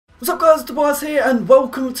What's up guys, Tobias here and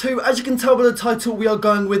welcome to, as you can tell by the title, we are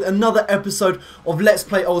going with another episode of Let's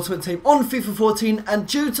Play Ultimate Team on FIFA 14, and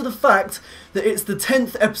due to the fact that it's the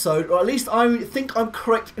 10th episode, or at least I think I'm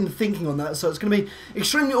correct in thinking on that, so it's going to be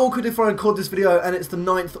extremely awkward if I record this video and it's the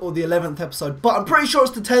 9th or the 11th episode, but I'm pretty sure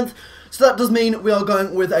it's the 10th, so that does mean we are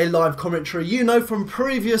going with a live commentary. You know from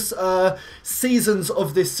previous seasons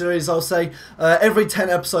of this series, I'll say, every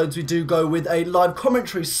 10 episodes we do go with a live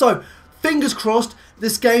commentary, so fingers crossed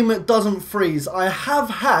this game doesn't freeze. I have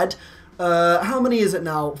had, how many is it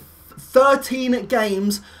now? 13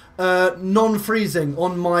 games non-freezing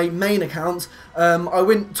on my main account. I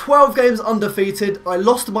went 12 games undefeated. I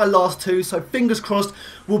lost my last 2, so fingers crossed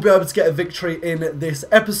we'll be able to get a victory in this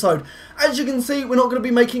episode. As you can see, we're not going to be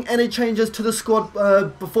making any changes to the squad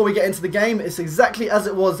before we get into the game. It's exactly as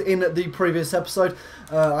it was in the previous episode.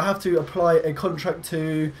 I have to apply a contract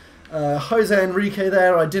to Jose Enrique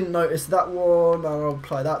there. I didn't notice that one. I'll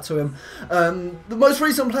apply that to him. The most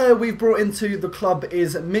recent player we've brought into the club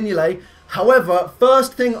is Mignolet. However,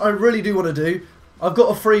 first thing I really do want to do, I've got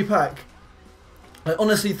a free pack. I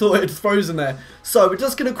honestly thought it had frozen there. So we're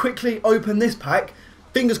just going to quickly open this pack.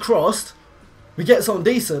 Fingers crossed we get something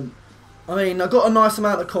decent. I mean, I've got a nice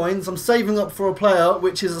amount of coins. I'm saving up for a player,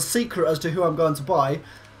 which is a secret as to who I'm going to buy.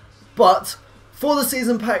 But for the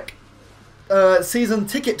season pack, season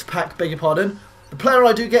ticket pack, beg your pardon, the player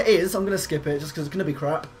I do get is, I'm going to skip it just because it's going to be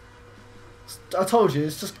crap. I told you,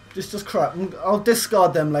 it's just crap. I'll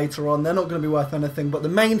discard them later on, they're not going to be worth anything, but the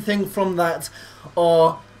main thing from that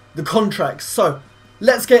are the contracts. So,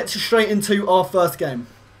 let's get straight into our first game.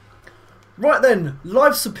 Right then,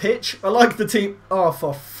 life's a pitch. I like the team. Oh,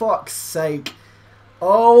 for fuck's sake.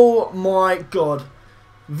 Oh my god.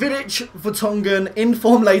 Vidic, Vertonghen,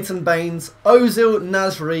 Inform Leighton Baines, Ozil,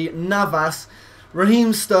 Nasri, Navas,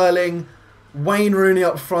 Raheem Sterling, Wayne Rooney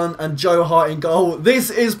up front, and Joe Hart in goal. This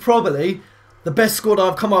is probably the best squad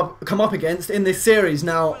I've come up against in this series.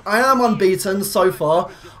 Now, I am unbeaten so far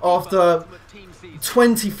after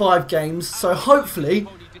 25 games, so hopefully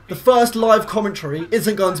the first live commentary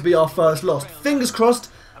isn't going to be our first loss. Fingers crossed.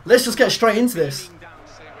 Let's just get straight into this.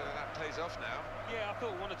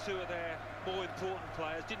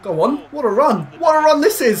 Go on, what a run. What a run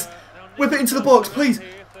this is. Whip it into the box, please.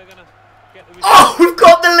 Oh, we've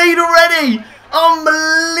got the lead already.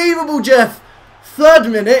 Unbelievable, Jeff. 3rd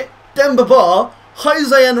minute, Demba Ba,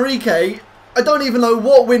 Jose Enrique. I don't even know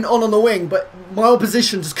what went on the wing, but my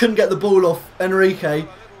opposition just couldn't get the ball off Enrique.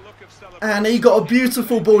 And he got a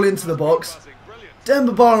beautiful ball into the box.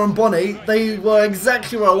 Demba Ba and Bonnie, they were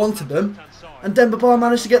exactly where I wanted them. And Demba Ba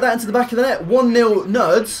managed to get that into the back of the net. 1-0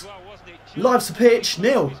 Nerds. Life's a pitch,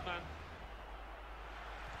 nil.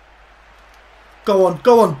 Go on,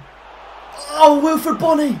 go on. Oh, Wilfred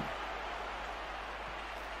Bonnie.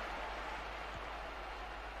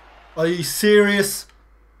 Are you serious?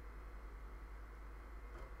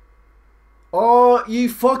 Are you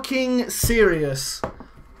fucking serious?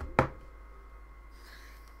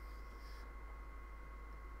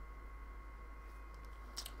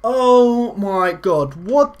 Oh my god,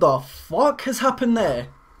 what the fuck has happened there?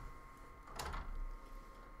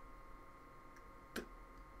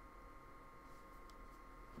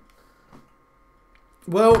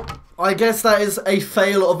 Well, I guess that is a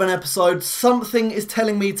fail of an episode. Something is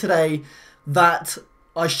telling me today that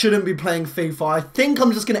I shouldn't be playing FIFA. I think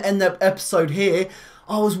I'm just going to end the episode here.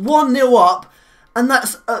 I was 1-0 up, and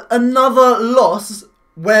that's another loss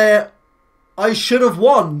where I should have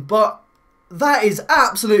won. But that is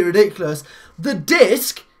absolutely ridiculous. The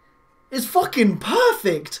disc is fucking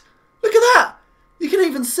perfect. Look at that. You can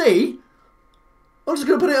even see. I'm just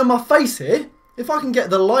going to put it on my face here. If I can get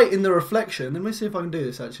the light in the reflection, let me see if I can do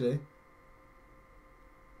this actually.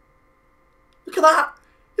 Look at that.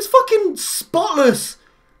 It's fucking spotless.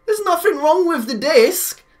 There's nothing wrong with the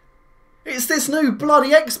disc. It's this new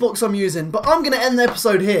bloody Xbox I'm using. But I'm going to end the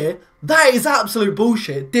episode here. That is absolute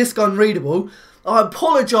bullshit. Disc unreadable. I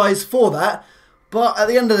apologise for that. But at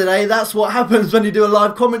the end of the day, that's what happens when you do a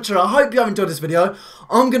live commentary. I hope you have enjoyed this video.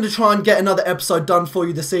 I'm going to try and get another episode done for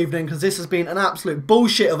you this evening because this has been an absolute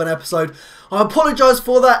bullshit of an episode. I apologise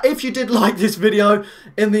for that. If you did like this video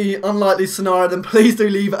in the unlikely scenario, then please do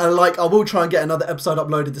leave a like. I will try and get another episode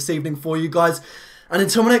uploaded this evening for you guys. And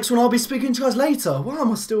until my next one, I'll be speaking to you guys later. Why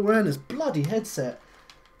am I still wearing this bloody headset?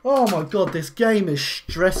 Oh my god, this game is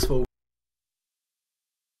stressful.